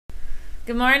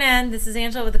Good morning. This is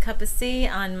Angela with a cup of tea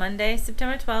on Monday,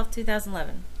 September 12th,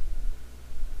 2011.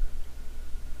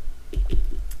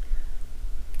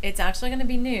 It's actually going to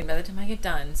be noon by the time I get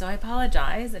done, so I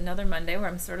apologize. Another Monday where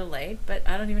I'm sort of late, but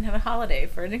I don't even have a holiday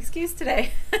for an excuse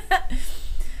today.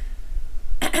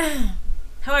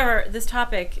 However, this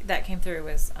topic that came through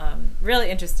was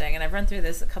really interesting, and I've run through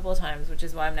this a couple of times, which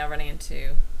is why I'm now running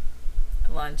into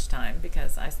lunchtime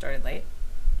because I started late.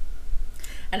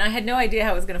 And I had no idea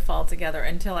how it was going to fall together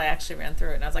until I actually ran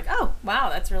through it. And I was like, oh, wow,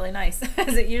 that's really nice,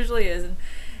 as it usually is.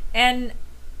 And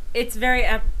it's very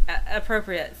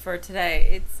appropriate for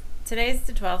today. Today's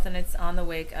the 12th, and it's on the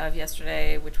wake of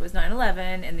yesterday, which was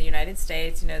 9/11 in the United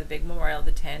States, the big memorial,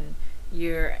 the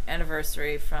 10-year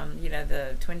anniversary from,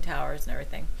 the Twin Towers and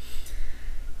everything.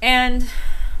 And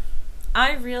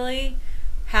I really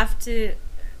have to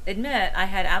admit I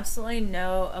had absolutely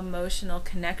no emotional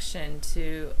connection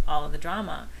to all of the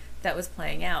drama that was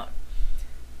playing out.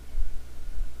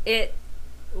 It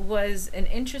was an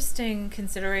interesting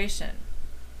consideration.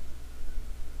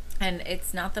 And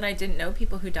it's not that I didn't know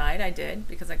people who died. I did,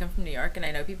 because I come from New York and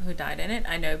I know people who died in it.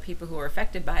 I know people who were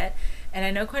affected by it. And I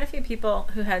know quite a few people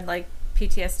who had like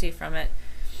PTSD from it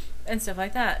and stuff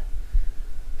like that.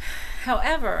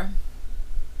 However,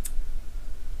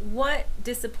 what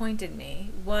disappointed me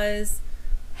was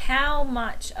how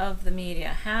much of the media,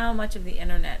 how much of the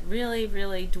internet really,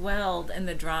 really dwelled in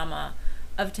the drama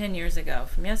of 10 years ago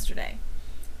from yesterday.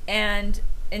 And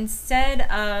instead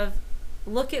of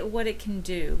look at what it can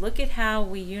do, look at how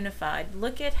we unified,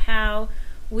 look at how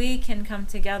we can come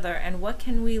together and what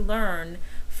can we learn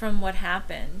from what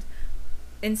happened,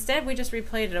 instead we just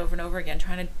replayed it over and over again,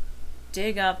 trying to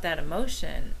dig up that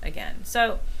emotion again.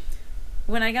 So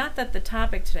when I got that the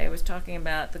topic today was talking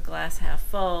about the glass half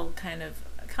full kind of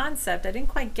concept, I didn't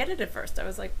quite get it at first. I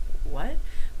was like, what?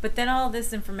 But then all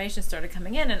this information started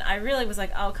coming in, and I really was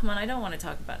like, oh, come on, I don't want to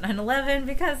talk about 9/11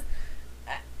 because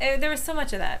there was so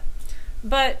much of that.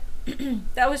 But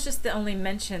that was just the only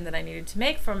mention that I needed to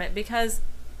make from it, because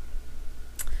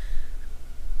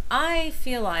I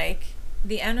feel like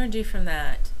the energy from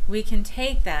that, we can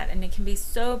take that and it can be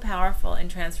so powerful in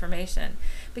transformation.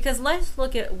 Because let's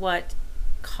look at what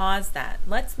caused that.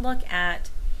 Let's look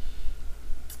at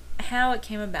how it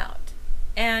came about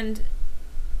and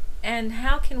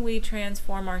how can we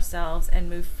transform ourselves and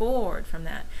move forward from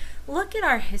that. Look at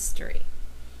our history.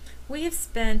 We have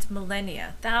spent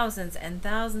millennia, thousands and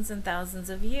thousands and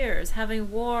thousands of years having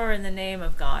war in the name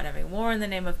of God, having war in the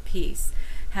name of peace,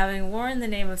 having war in the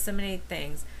name of so many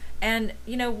things. And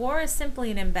war is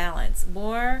simply an imbalance.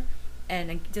 War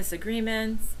and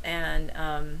disagreements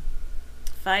and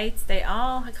fights, they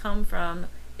all come from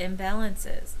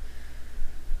imbalances.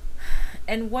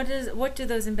 And what do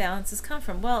those imbalances come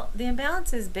from? Well, the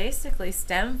imbalances basically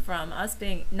stem from us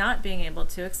not being able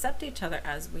to accept each other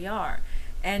as we are,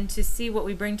 and to see what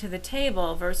we bring to the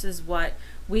table versus what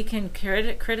we can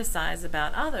criticize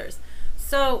about others.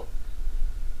 So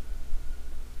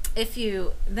if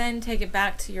you then take it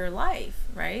back to your life,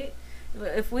 right?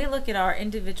 If we look at our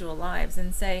individual lives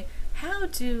and say, how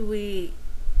do we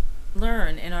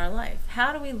learn in our life?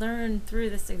 How do we learn through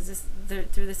this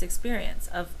experience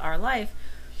of our life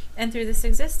and through this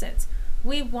existence?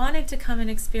 We wanted to come and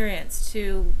experience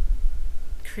to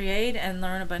create and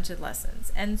learn a bunch of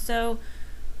lessons. And so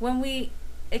when we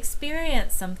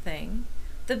experience something,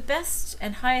 the best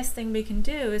and highest thing we can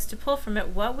do is to pull from it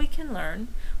what we can learn,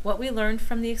 what we learned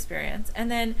from the experience,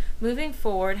 and then moving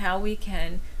forward, how we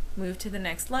can move to the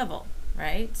next level,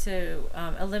 right? To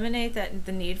eliminate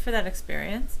the need for that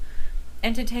experience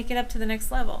and to take it up to the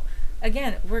next level.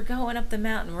 Again, we're going up the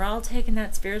mountain. We're all taking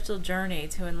that spiritual journey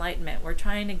to enlightenment. We're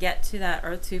trying to get to that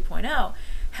Earth 2.0.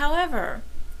 However,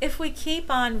 if we keep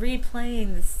on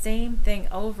replaying the same thing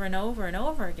over and over and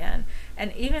over again,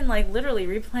 and even like literally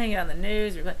replaying it on the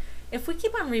news, if we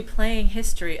keep on replaying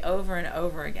history over and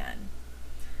over again,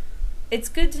 it's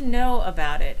good to know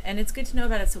about it, and it's good to know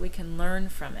about it so we can learn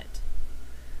from it.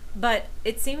 But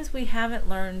it seems we haven't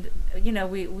learned,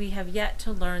 we have yet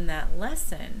to learn that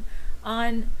lesson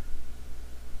on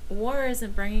war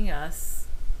isn't bringing us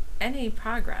any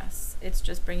progress. It's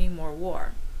just bringing more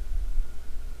war.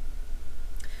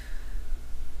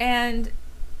 And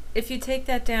if you take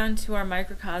that down to our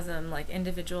microcosm, like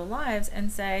individual lives,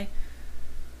 and say,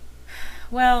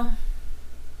 well,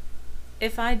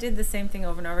 if I did the same thing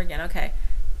over and over again, okay,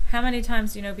 how many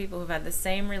times do you know people who've had the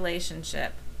same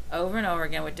relationship over and over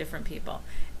again with different people,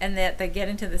 and that they get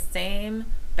into the same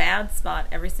bad spot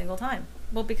every single time?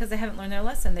 Well, because they haven't learned their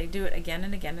lesson. They do it again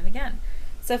and again and again.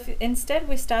 So if instead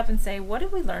we stop and say, what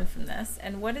did we learn from this?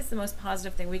 And what is the most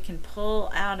positive thing we can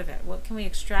pull out of it? What can we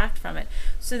extract from it?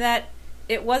 So that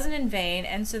it wasn't in vain,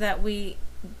 and so that we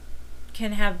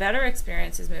can have better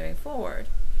experiences moving forward.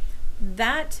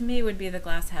 That to me would be the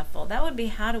glass half full. That would be,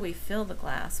 how do we fill the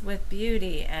glass with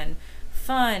beauty and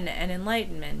fun and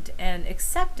enlightenment and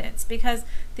acceptance? Because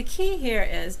the key here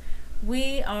is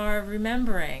we are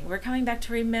remembering, we're coming back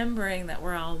to remembering that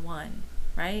we're all one,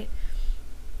 right?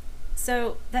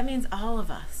 So that means all of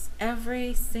us,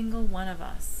 every single one of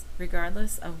us,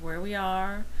 regardless of where we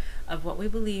are, of what we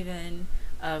believe in,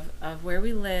 of where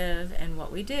we live and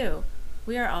what we do,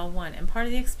 we are all one. And part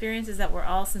of the experience is that we're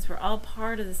all, since we're all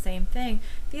part of the same thing,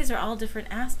 these are all different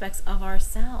aspects of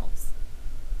ourselves.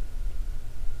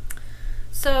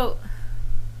 So,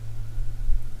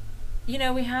 you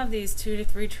know, we have these 2 to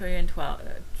 3 trillion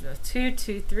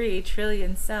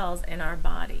cells in our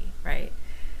body, right?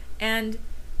 And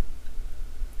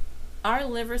our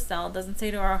liver cell doesn't say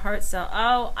to our heart cell,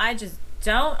 oh, I just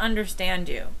don't understand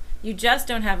you. You just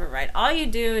don't have it right. All you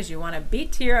do is you want to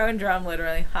beat to your own drum,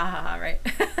 literally, ha ha ha, right?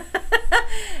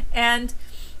 and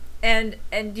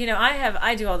you know,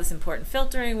 I do all this important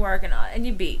filtering work, and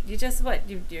you beat. You just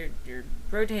you're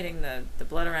rotating the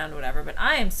blood around, whatever. But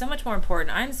I am so much more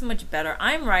important. I'm so much better.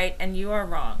 I'm right, and you are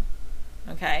wrong.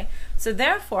 Okay, so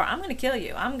therefore, I'm going to kill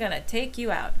you. I'm going to take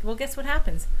you out. Well, guess what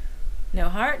happens? No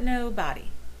heart, no body.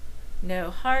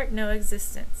 No heart, no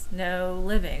existence. No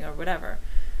living or whatever.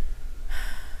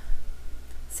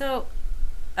 So,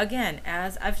 again,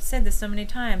 as I've said this so many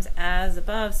times, as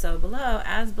above, so below,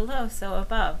 as below, so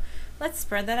above. Let's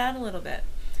spread that out a little bit.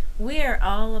 We are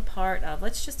all a part of,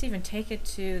 let's just even take it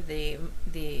to the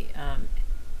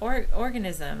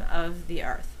organism of the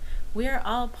earth. We are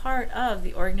all part of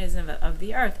the organism of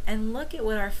the earth. And look at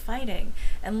what our fighting,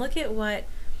 and look at what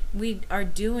we are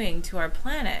doing to our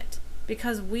planet,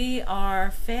 because we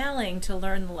are failing to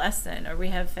learn the lesson, or we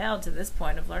have failed to this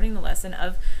point of learning the lesson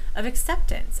of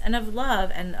acceptance and of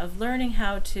love, and of learning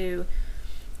how to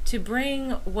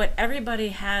bring what everybody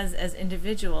has as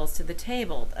individuals to the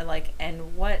table,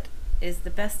 and what is the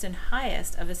best and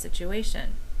highest of a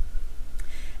situation.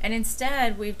 And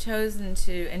instead, we've chosen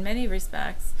to, in many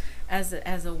respects,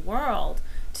 as a world,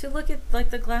 to look at like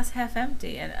the glass half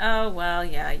empty, and oh well,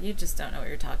 yeah, you just don't know what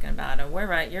you're talking about, and we're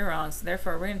right, you're wrong, so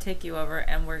therefore we're going to take you over,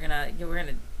 and we're going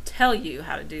to tell you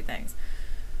how to do things.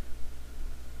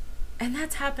 And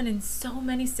that's happened in so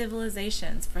many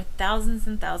civilizations for thousands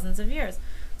and thousands of years.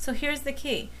 So here's the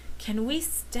key. Can we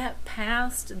step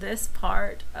past this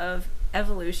part of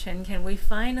evolution? Can we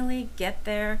finally get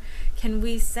there? Can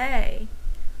we say,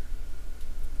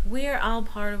 we are all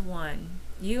part of one.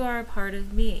 You are a part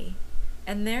of me.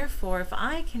 And therefore, if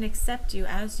I can accept you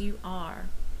as you are,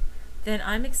 then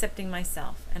I'm accepting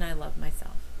myself, and I love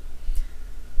myself.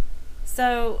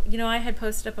 So, you know, I had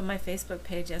posted up on my Facebook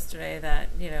page yesterday that,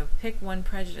 you know, pick one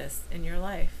prejudice in your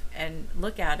life and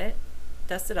look at it,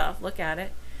 dust it off, look at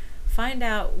it, find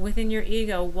out within your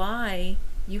ego why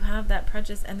you have that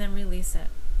prejudice, and then release it.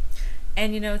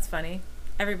 And, you know, it's funny,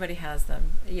 everybody has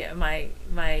them. Yeah,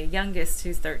 my youngest,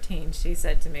 who's 13, she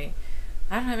said to me,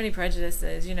 I don't have any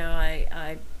prejudices, you know,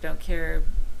 I don't care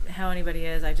how anybody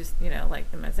is, I just, you know, like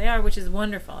them as they are, which is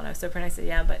wonderful. And I was so proud. I said,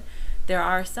 yeah, but there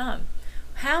are some.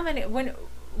 How many,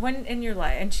 when in your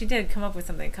life, and she did come up with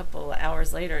something a couple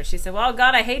hours later, and she said, well,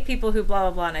 God, I hate people who blah,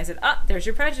 blah, blah. And I said, there's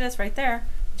your prejudice right there.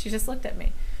 She just looked at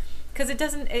me. Because it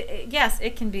doesn't, yes,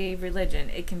 it can be religion,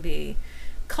 it can be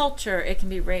culture, it can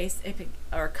be race,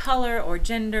 or color, or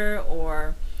gender,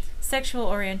 or sexual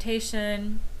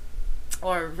orientation,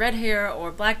 or red hair,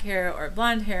 or black hair, or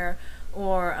blonde hair,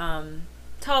 or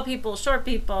tall people, short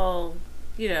people,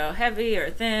 you know, heavy or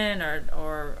thin,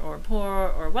 or poor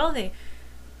or wealthy.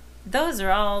 Those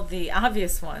are all the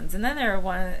obvious ones. And then there are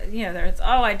one, you know, there's,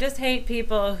 oh, I just hate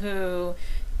people who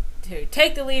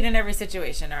take the lead in every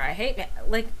situation, or I hate,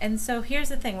 like, and so here's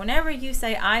the thing. Whenever you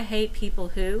say, I hate people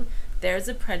who, there's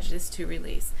a prejudice to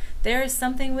release. There is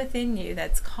something within you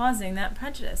that's causing that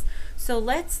prejudice. So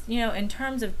let's, you know, in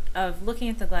terms of looking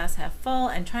at the glass half full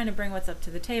and trying to bring what's up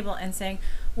to the table and saying,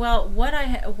 well,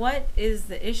 what is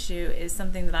the issue is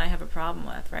something that I have a problem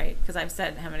with, right? Because I've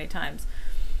said how many times,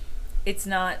 it's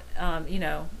not, you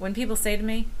know, when people say to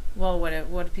me, well, what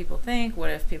do people think? What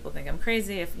if people think I'm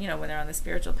crazy? If, you know, when they're on the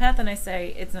spiritual path, and I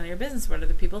say, it's none of your business what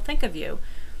other people think of you.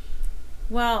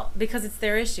 Well, because it's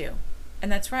their issue.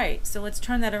 And that's right. So let's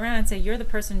turn that around and say, you're the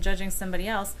person judging somebody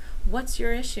else. What's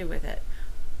your issue with it?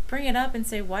 Bring it up and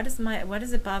say, why does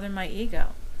it bother my ego?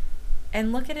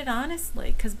 And look at it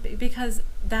honestly, because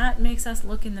that makes us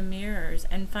look in the mirrors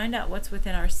and find out what's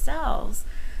within ourselves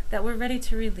that we're ready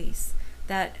to release,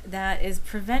 that is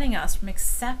preventing us from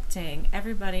accepting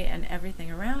everybody and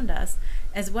everything around us,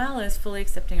 as well as fully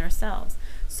accepting ourselves.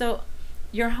 So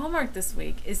your homework this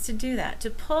week is to do that, to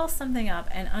pull something up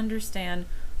and understand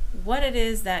what it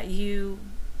is that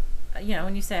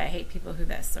when you say, I hate people who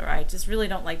this, or I just really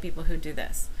don't like people who do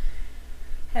this.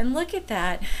 And look at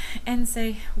that and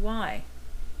say, why?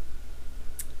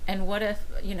 And what if,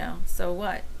 so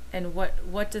what? And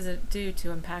what does it do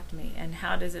to impact me? And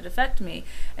how does it affect me?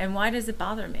 And why does it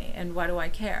bother me? And why do I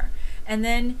care? And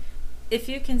then if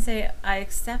you can say, I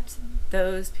accept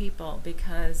those people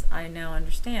because I now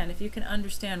understand, if you can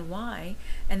understand why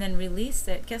and then release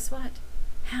it, guess what?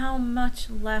 How much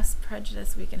less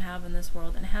prejudice we can have in this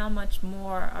world, and how much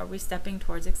more are we stepping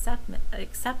towards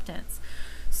acceptance.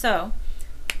 So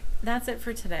that's it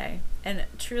for today. And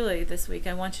truly this week,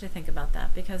 I want you to think about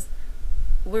that, because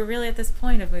we're really at this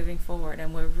point of moving forward,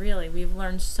 and we've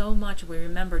learned so much, we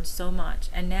remembered so much,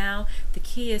 and now the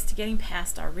key is to getting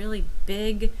past our really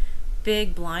big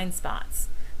blind spots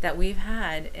that we've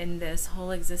had in this whole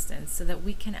existence, so that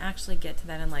we can actually get to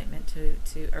that enlightenment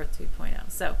to Earth 2.0.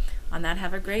 So on that,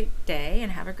 have a great day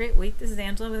and have a great week. This is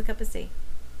Angela with a Cup of Tea.